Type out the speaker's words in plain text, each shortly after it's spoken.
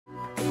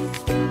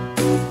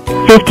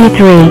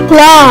53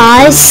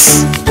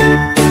 plus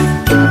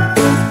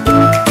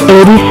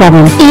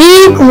 87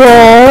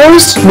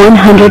 equals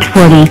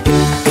 140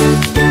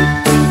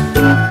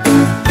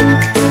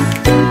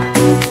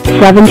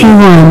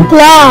 71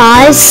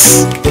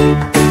 plus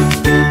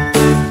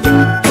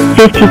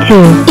 52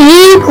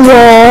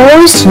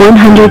 equals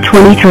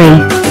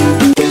 123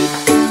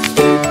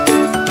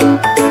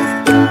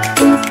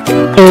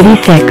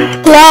 86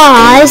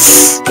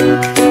 plus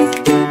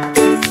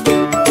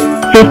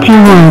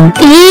 51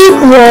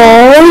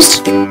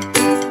 equals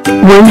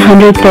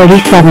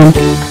 137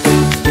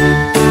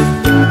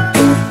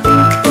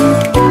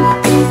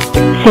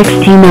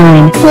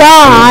 69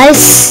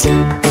 plus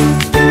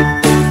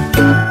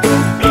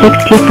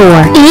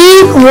 64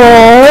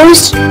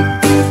 equals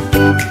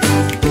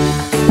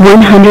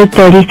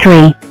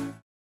 133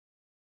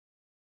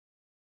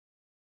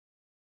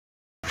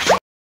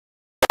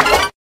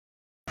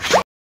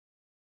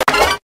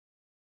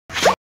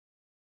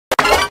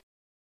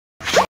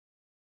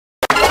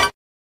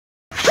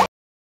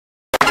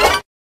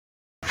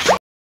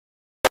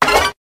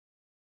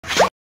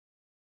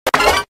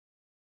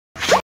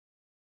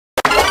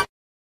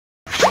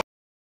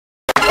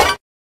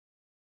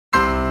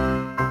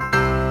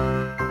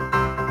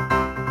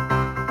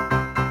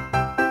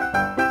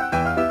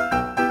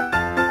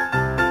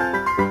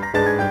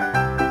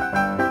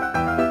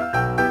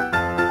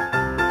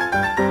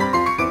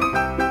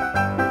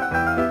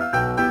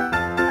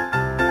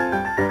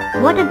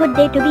 What a good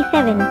day to be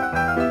 7.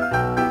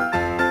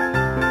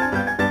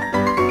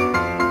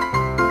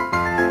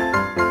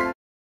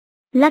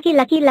 Lucky,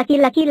 lucky, lucky,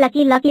 lucky,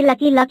 lucky, lucky,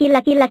 lucky, lucky,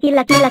 lucky, lucky,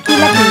 lucky, lucky,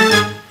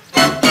 lucky.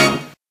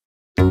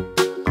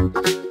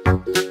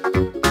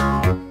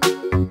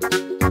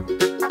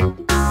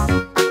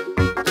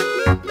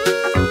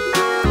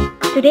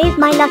 Today is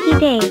my lucky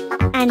day,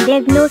 and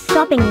there's no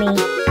stopping me.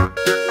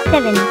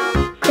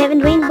 7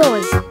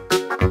 rainbows.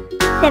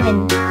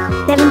 7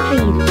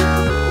 trees.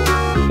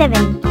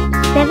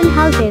 7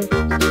 houses.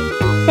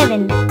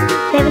 7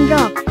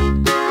 rocks.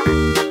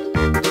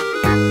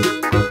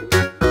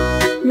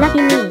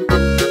 Lucky me.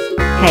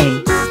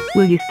 Hey,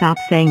 will you stop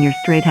saying your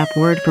straight-up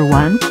word for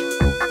once?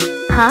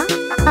 Huh?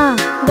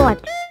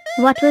 What?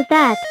 What was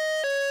that?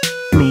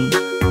 Me.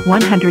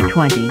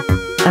 120. A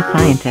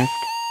scientist.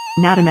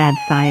 Not a mad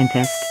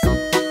scientist.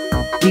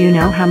 Do you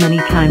know how many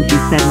times you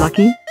said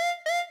lucky?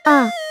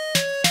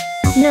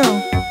 No.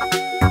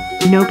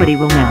 Nobody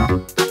will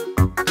know.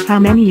 How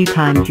many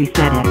times you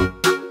said it?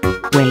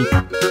 Wait.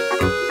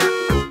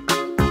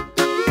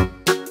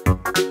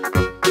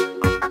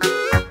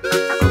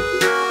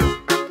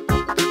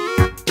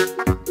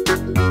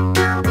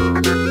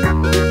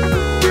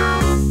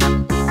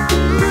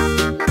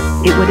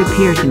 It would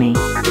appear to me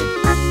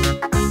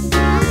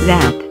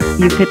that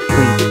you could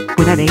sleep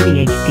without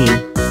ADHD.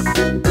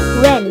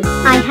 Well,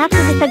 I have to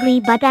disagree,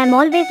 but I'm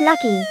always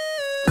lucky.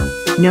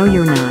 No,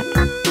 you're not.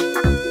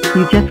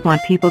 You just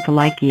want people to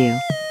like you.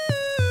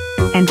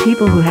 And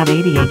people who have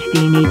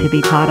ADHD need to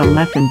be taught a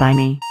lesson by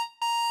me.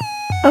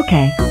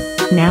 Okay,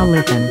 now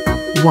listen.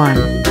 1.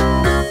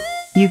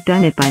 You've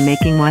done it by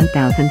making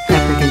 1,000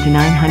 separate into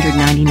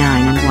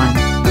 999 and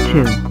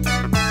 1. 2.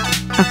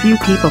 A few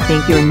people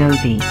think you're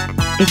nosy.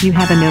 If you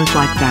have a nose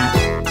like that.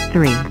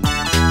 3.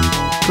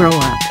 Grow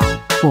up.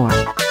 4.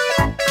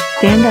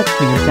 Stand up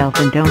for yourself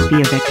and don't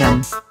be a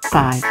victim.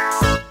 5.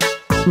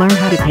 Learn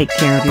how to take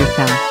care of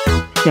yourself.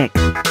 6.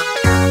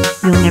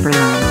 You'll never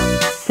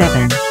learn.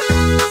 7.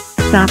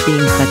 Stop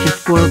being such a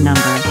spoiled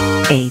number.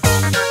 8.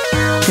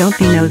 Don't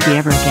be nosy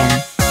ever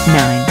again.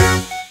 9.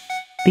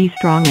 Be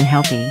strong and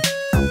healthy.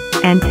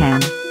 And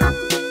 10.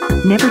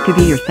 Never to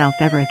be yourself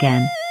ever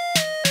again.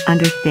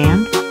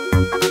 Understand?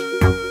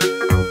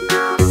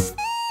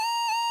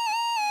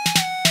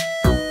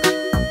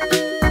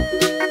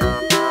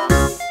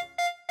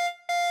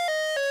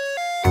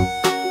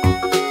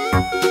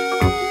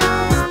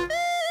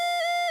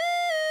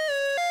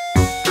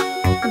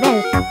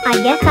 Well, I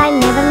guess I'll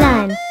never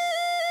learn.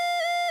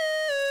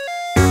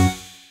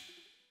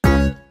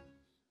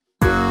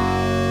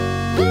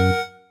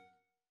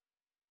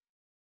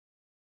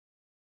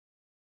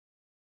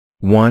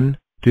 One,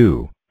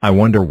 do, I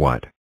wonder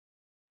what.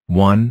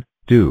 1,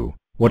 do,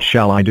 what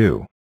shall I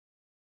do?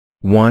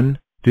 1,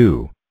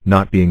 do,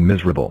 not being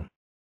miserable.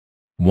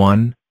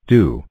 1,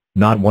 do,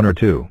 not 1 or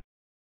 2.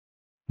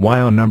 Why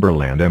on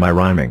Numberland am I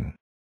rhyming?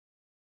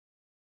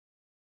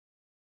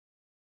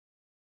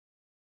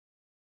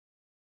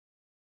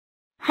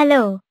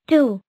 Hello,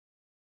 2.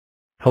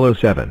 Hello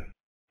 7.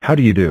 How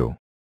do you do?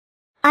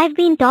 I've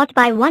been taught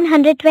by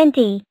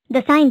 120,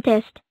 the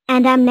scientist,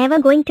 and I'm never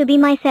going to be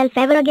myself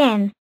ever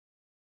again.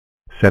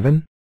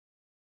 7?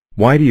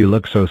 Why do you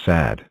look so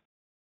sad?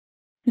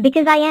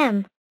 Because I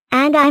am.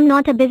 And I'm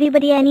not a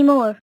busybody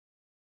anymore.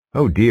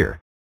 Oh dear.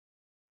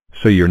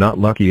 So you're not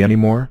lucky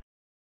anymore?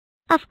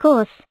 Of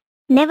course.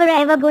 Never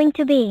ever going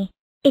to be.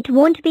 It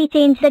won't be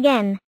changed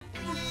again.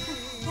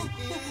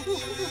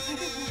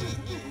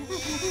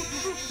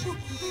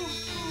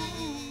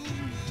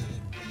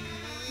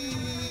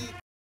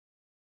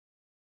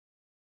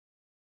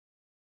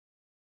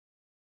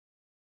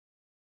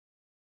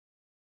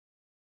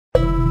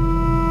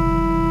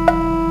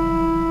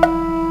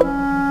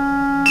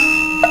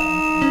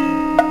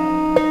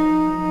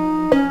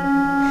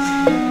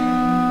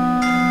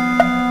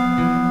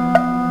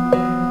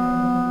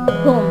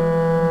 Home.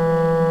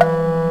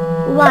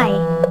 Why?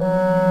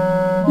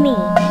 Me.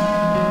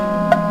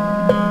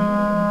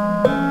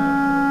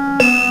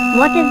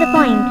 What is the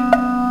point?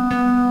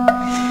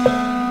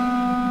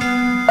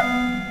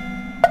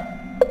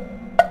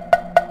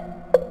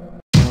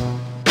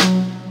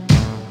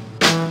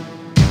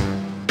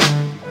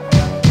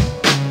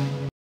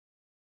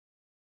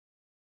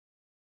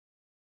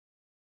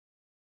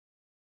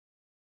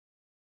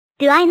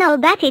 Do I know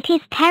that it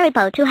is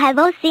terrible to have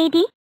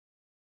OCD?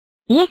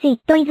 Yes, it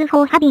is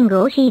for having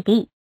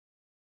OCD.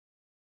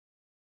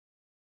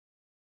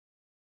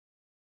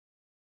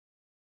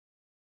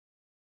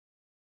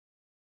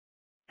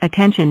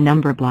 Attention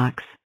number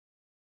blocks.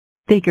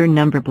 Figure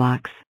number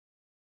blocks.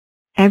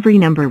 Every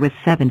number with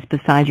sevens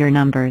beside your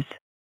numbers.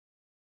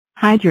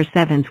 Hide your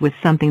sevens with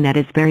something that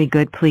is very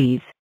good,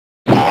 please.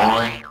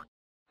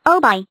 Oh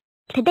boy,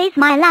 today's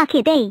my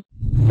lucky day.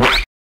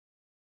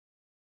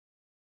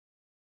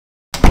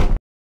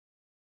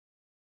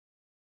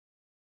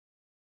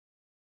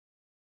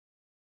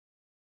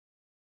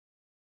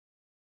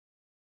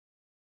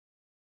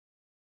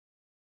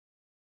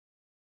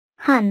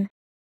 Hun.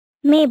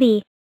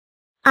 Maybe.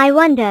 I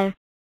wonder.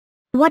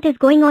 What is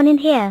going on in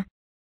here?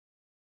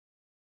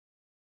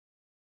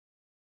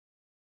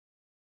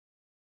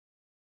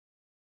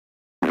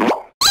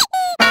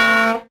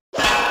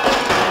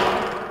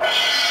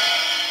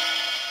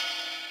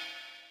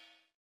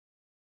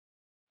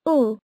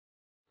 Ooh.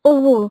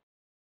 Ooh.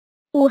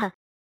 Ooh.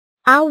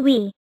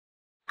 Owie.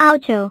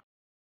 Oucho.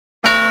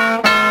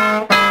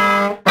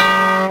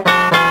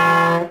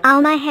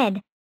 Ow, my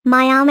head,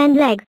 my arm and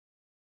leg.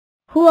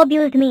 Who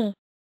abused me?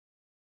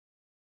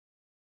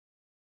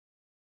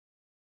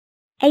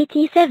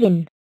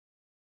 87.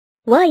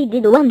 Why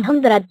did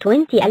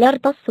 120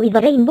 alert us with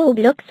rainbow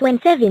blocks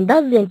when 7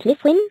 doesn't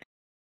listen?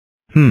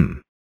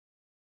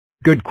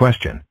 Good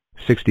question,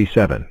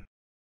 67.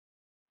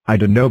 I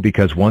don't know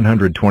because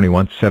 120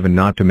 wants 7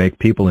 not to make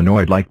people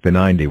annoyed like the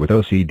 90 with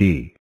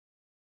OCD.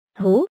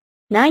 Who?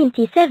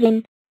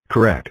 97.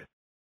 Correct.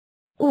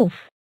 Oof.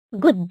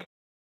 Good.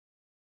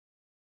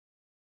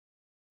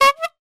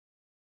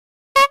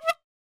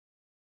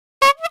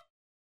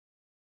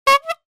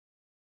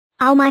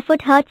 Ow, my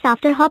foot hurts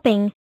after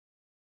hopping.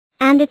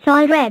 And it's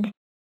all red.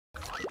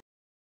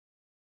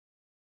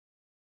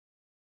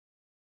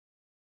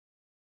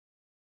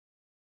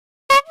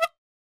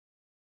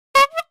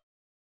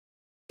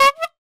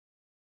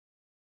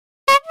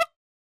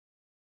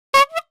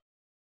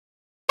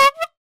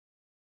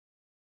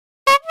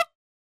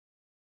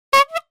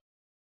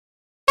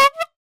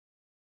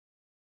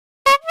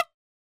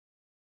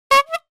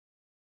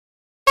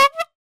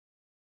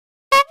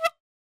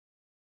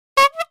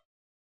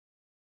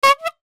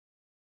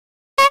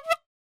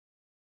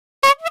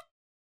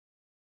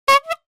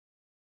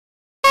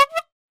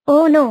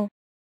 Oh no.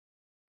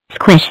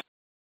 Squish.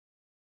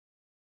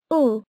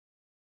 Ooh.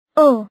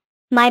 Oh,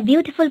 my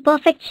beautiful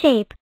perfect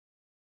shape.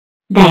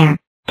 There.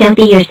 Don't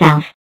be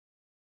yourself.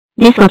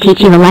 This will teach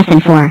you a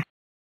lesson for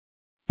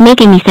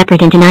making me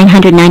separate into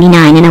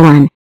 999 and a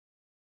 1.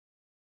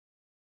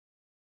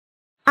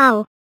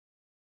 Ow.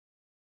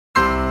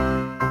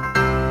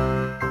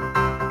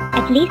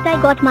 At least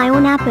I got my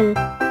own apple.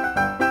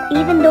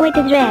 Even though it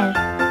is rare.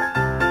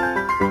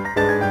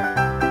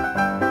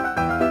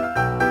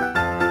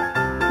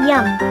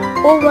 Yum.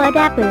 Oh, word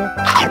apple.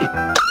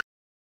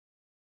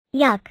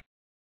 Yuck.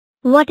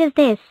 What is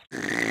this?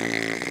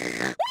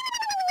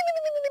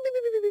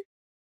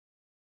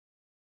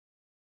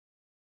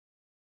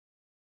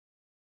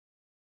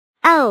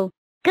 Oh,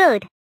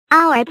 good.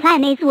 Our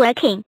plan is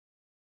working.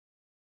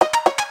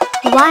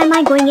 Why am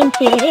I going in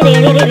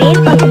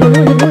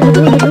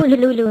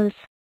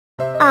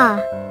Ah.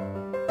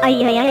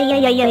 Ay ay ay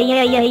ay ay ay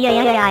ay ay ay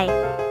ay ay.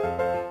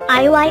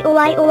 I o I o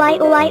I o I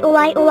o I o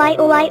I o I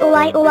o I o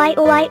I o I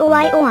o I o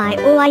I o I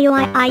o I o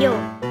I I o.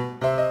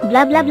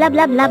 Blah blah blah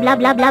blah blah blah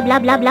blah blah blah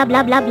blah blah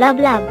blah blah blah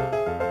blah.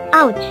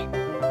 Ouch.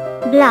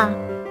 Blah.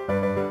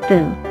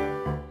 Boo.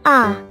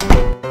 Ah.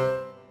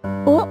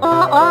 Oh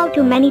oh oh,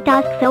 too many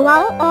tasks. Oh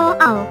oh oh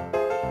oh.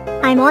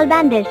 I'm all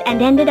bandaged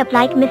and ended up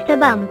like Mr.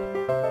 Bump.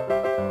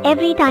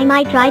 Every time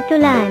I tried to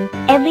learn,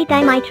 every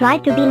time I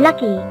tried to be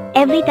lucky,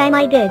 every time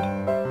I did,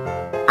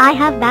 I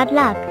have bad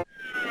luck.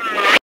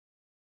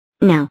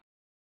 No.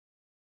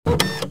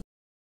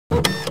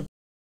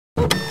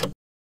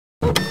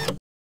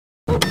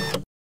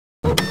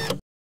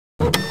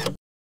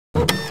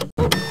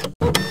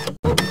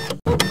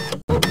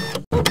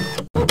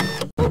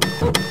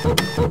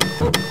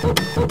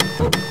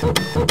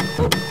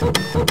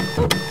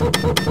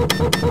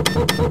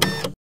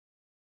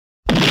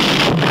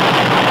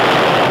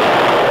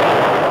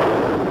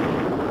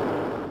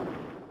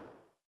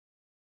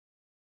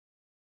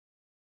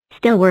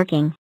 Still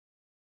working.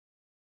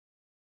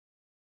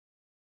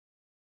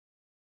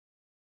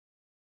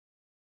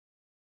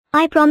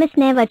 I promise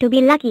never to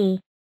be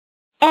lucky.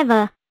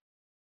 Ever.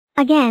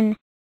 Again.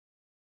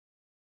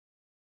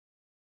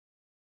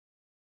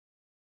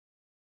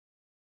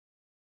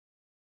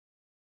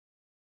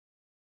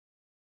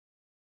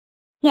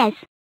 Yes.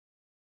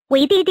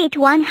 We did it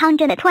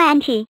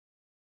 120.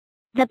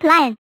 The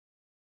plan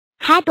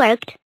had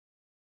worked.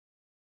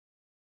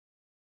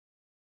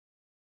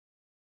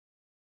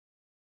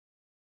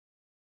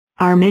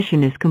 Our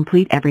mission is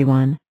complete,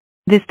 everyone.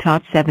 This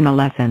taught 7 a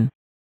lesson.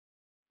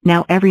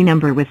 Now every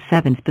number with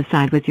 7s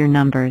beside with your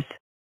numbers.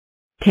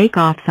 Take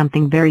off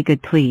something very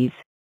good, please.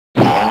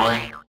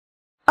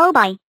 Oh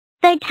boy,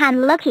 third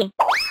time lucky.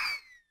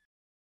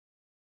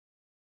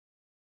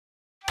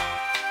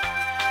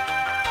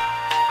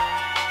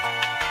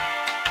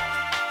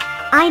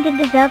 I did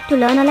deserve to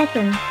learn a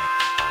lesson.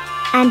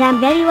 And I'm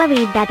very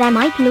worried that I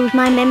might lose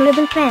my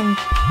memorable friends.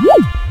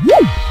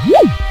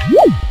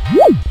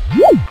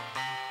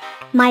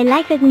 My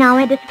life is now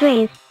a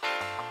disgrace.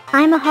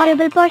 I'm a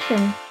horrible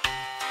person.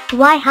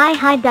 Why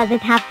hi does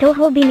it have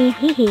to be me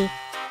hee hee?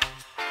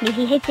 Me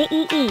hee hee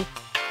hee hee.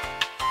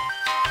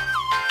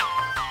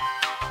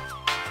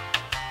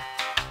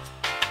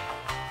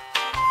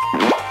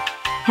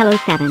 Hello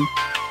 7.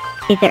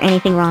 Is there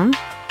anything wrong?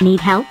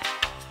 Need help?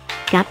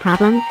 Got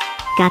problems?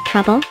 Got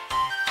trouble?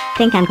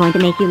 Think I'm going to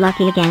make you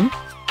lucky again?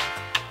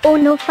 Oh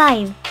no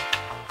 5.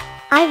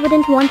 I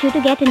wouldn't want you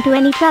to get into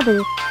any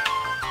trouble.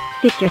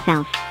 Suit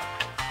yourself.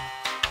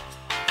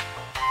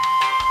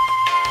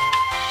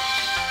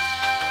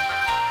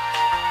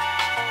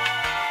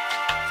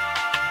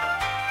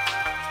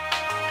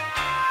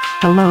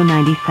 Hello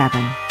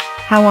 97.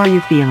 How are you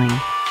feeling?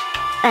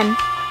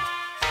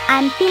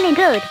 I'm feeling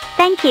good,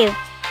 thank you.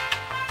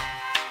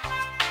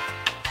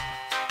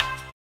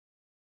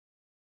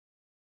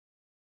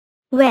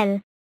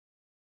 Well,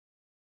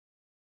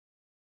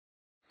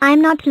 I'm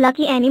not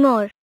lucky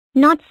anymore.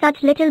 Not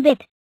such little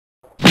bit.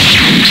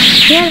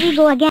 Here we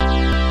go again.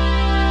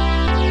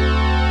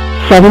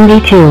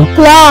 72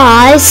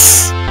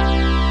 Plus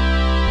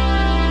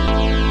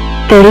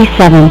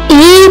 37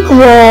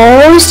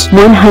 equals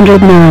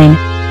 109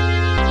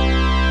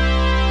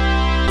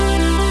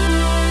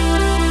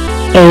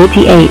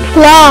 88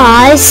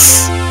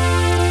 plus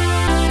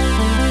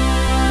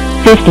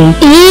 50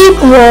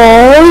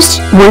 equals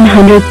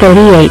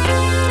 138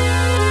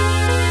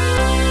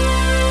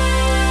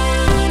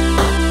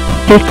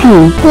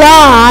 15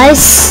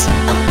 plus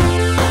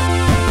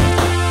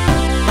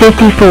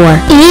 54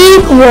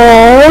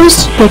 equals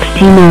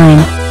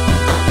 69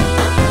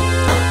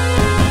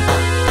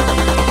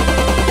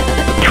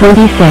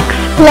 26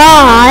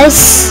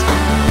 plus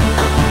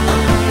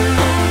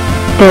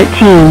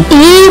 13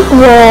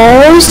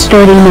 equals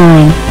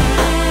 39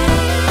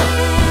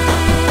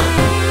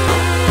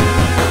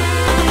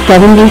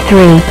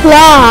 73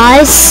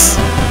 plus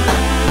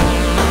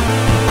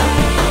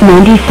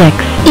 96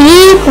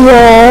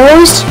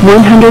 equals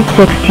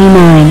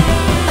 169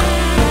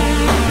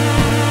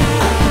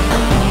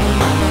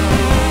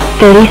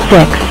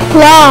 36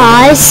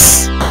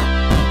 plus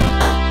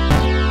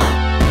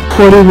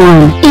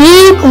 41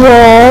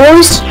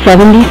 equals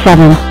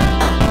 77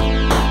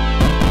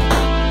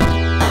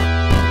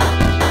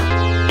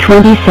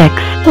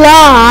 26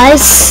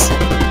 plus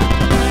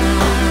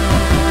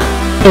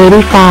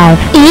 85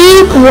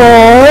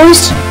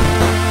 equals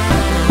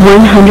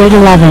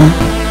 111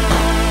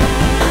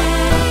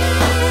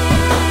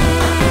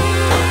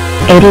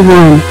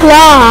 81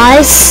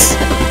 plus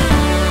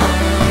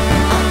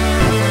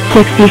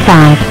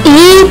 65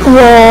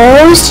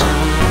 equals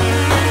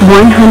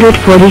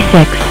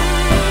 146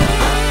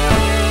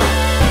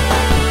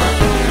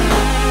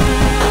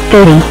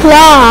 30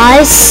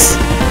 plus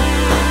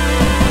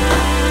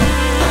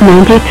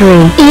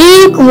 93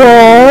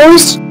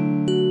 equals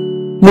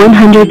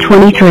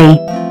 123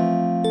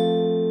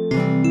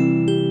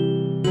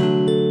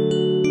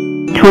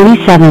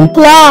 27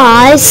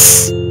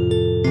 plus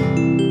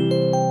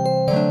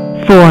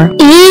 4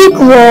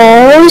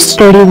 equals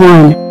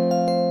 31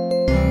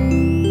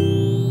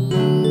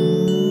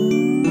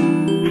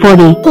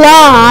 40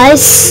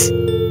 plus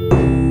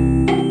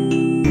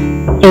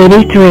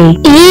 83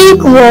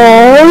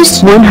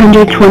 equals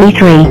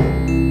 123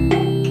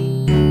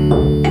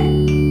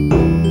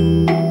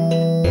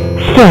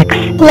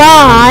 6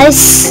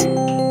 plus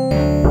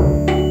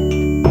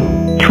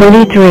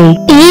 23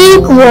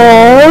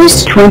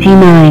 equals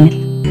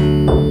 29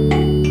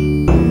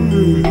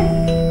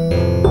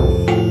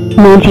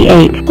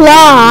 98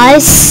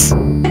 plus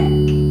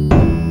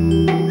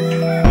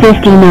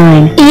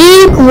 59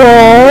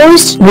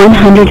 equals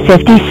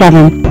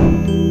 157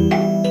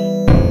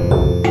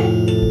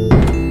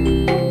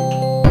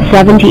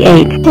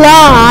 78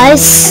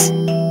 plus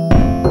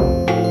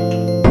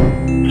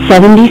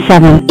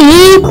 77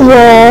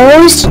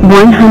 equals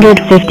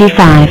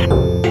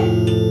 155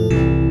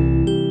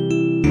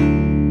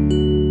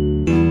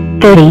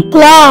 30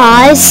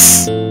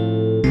 plus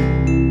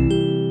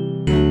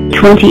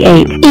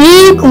 28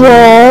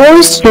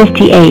 equals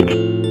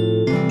 58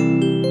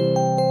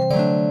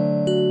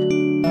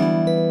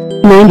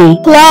 90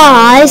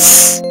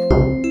 plus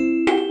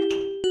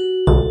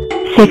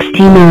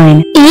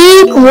 69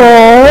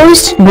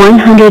 equals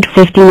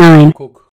 159